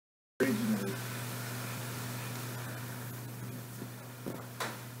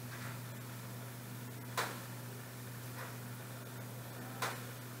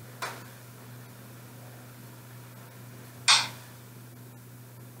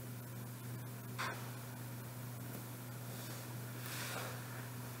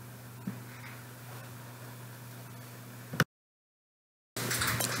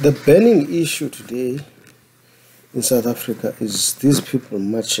The burning issue today in South Africa is these people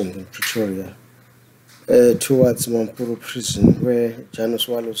marching in Pretoria towards Mampuru prison, where JANUS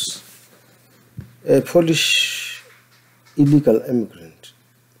WALUZ, a Polish illegal immigrant,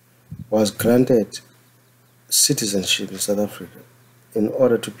 was granted citizenship in South Africa in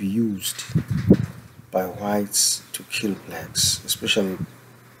order to be used by whites to kill blacks, especially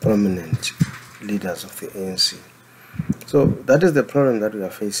prominent leaders of the ANC. So that is the problem that we are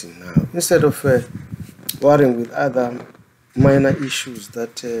facing now. Instead of worrying with other minor issues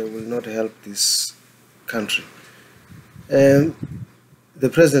that will not help this country, the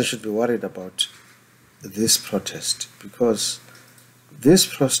president should be worried about this protest, because this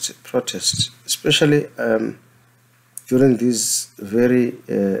protest, especially during these very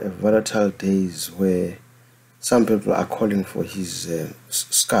volatile days where some people are calling for his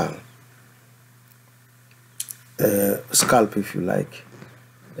scalp, if you like,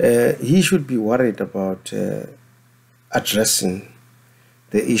 he should be worried about addressing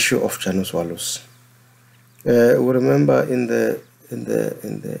the issue of JANUS WALUZ. We remember in the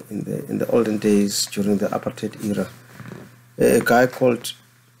olden days, during the apartheid era, a guy called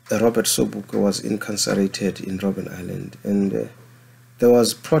Robert Sobukwe was incarcerated in Robben Island, and there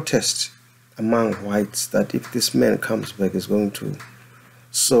was protest among whites that if this man comes back, is going to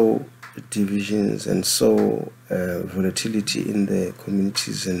sow divisions and sow volatility in the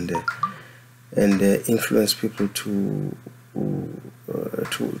communities and influence people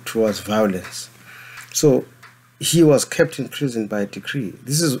towards violence. So he was kept in prison by decree.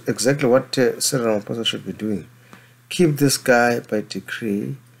 This is exactly what Cyril Ramaphosa should be doing. Keep this guy by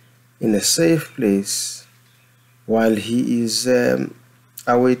decree in a safe place while he is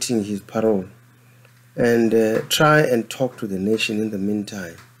awaiting his parole, and try and talk to the nation in the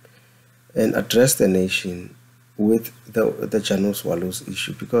meantime and address the nation with the JANUS WALUZ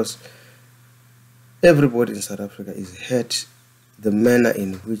issue, because everybody in South Africa is hurt the manner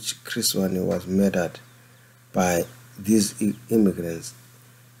in which Chris Hani was murdered by these immigrants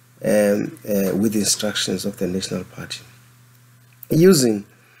with instructions of the National Party, using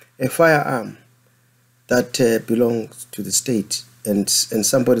a firearm that belongs to the state, and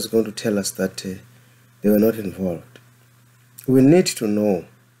somebody is going to tell us that they were not involved. We need to know,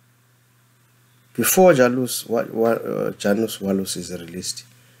 before JANUS WALUZ is released,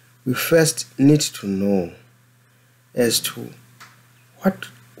 we first need to know as to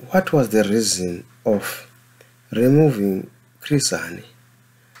what was the reason of removing Chris Hani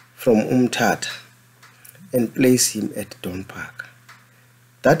from Umtata and place him at Don Park.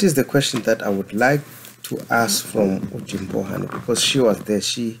 That is the question that I would like to ask from Ujimbo Hani, because she was there.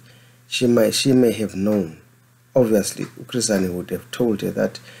 She may have known. Obviously, Chris Hani would have told her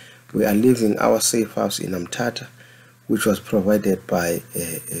that we are leaving our safe house in Umtata, which was provided by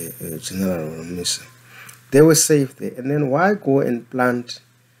General Ramisa. They were safe there. And then why go and plant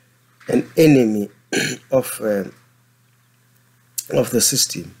an enemy of the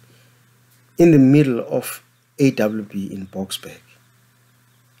system in the middle of AWB in Boksburg?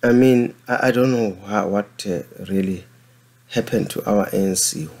 I mean, I don't know what really happened to our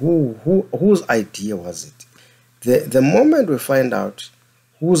ANC. Whose idea was it? The moment we find out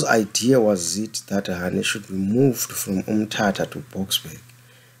whose idea was it that Hani should be moved from Umtata to Boksburg,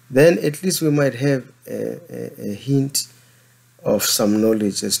 then at least we might have a hint of some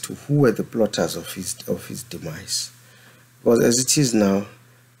knowledge as to who were the plotters of his demise. Because as it is now,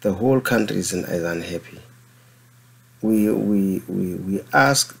 the whole country is unhappy. We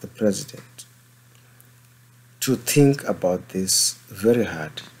ask the president to think about this very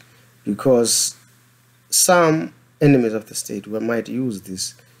hard, because some enemies of the state might use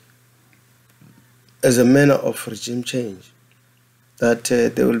this as a manner of regime change, that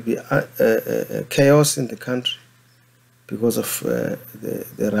there will be chaos in the country because of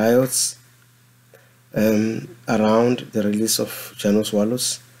the riots around the release of JANUS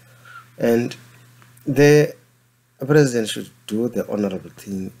WALUZ, and the president should do the honorable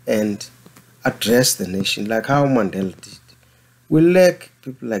thing and address the nation like how Mandela did. We lack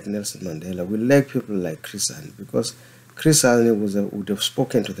people like Nelson Mandela. We lack people like Chris Hani, because Chris Hani would have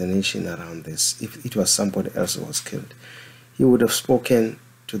spoken to the nation around this. If it was somebody else who was killed, he would have spoken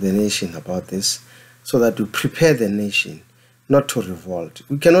to the nation about this, so that we prepare the nation not to revolt.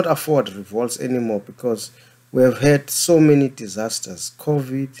 We cannot afford revolts anymore, because we have had so many disasters,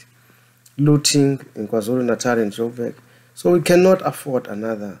 COVID, looting in KwaZulu-Natal and Joburg. So we cannot afford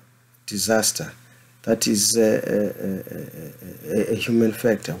another disaster that is a human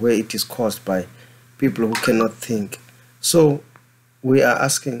factor, where it is caused by people who cannot think. So we are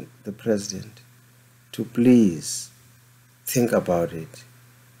asking the president to please think about it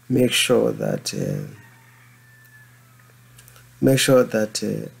make sure that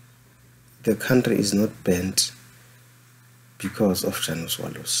the country is not bent because of JANUS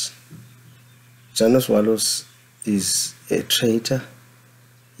WALUZ. JANUS WALUZ is a traitor.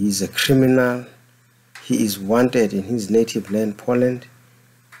 He is a criminal. He is wanted in his native land, Poland,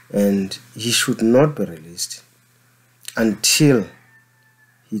 and he should not be released until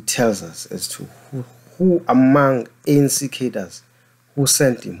he tells us as to who among ANC cadres who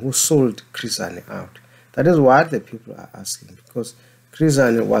sent him, who sold Chris Hani out. That is what the people are asking, because Chris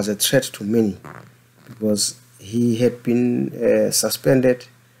Hani was a threat to many, because he had been suspended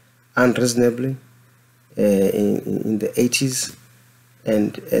unreasonably in the 80s,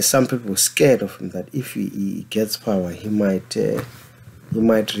 and some people were scared of him that if he gets power, he might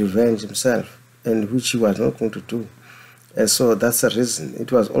revenge himself, and which he was not going to do. And so that's the reason.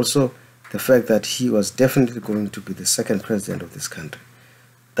 It was also the fact that he was definitely going to be the second president of this country.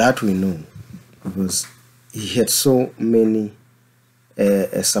 That we know, because he had so many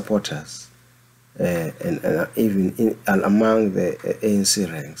supporters, and even among the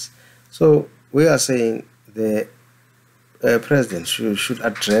ANC ranks. So we are saying the president should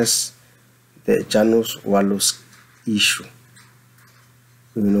address the JANUS WALUZ issue,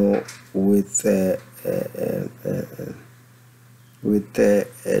 with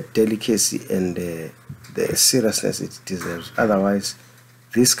delicacy and the seriousness it deserves. Otherwise,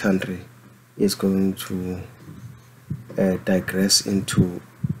 this country is going to digress into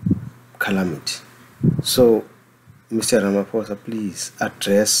calamity. So, Mr. Ramaphosa, please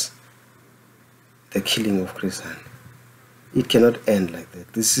address the killing of Chris Hani. It cannot end like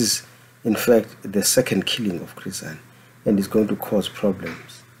that. This is, in fact, the second killing of Chris Hani, and it's going to cause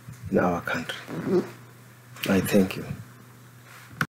problems in our country. I thank you.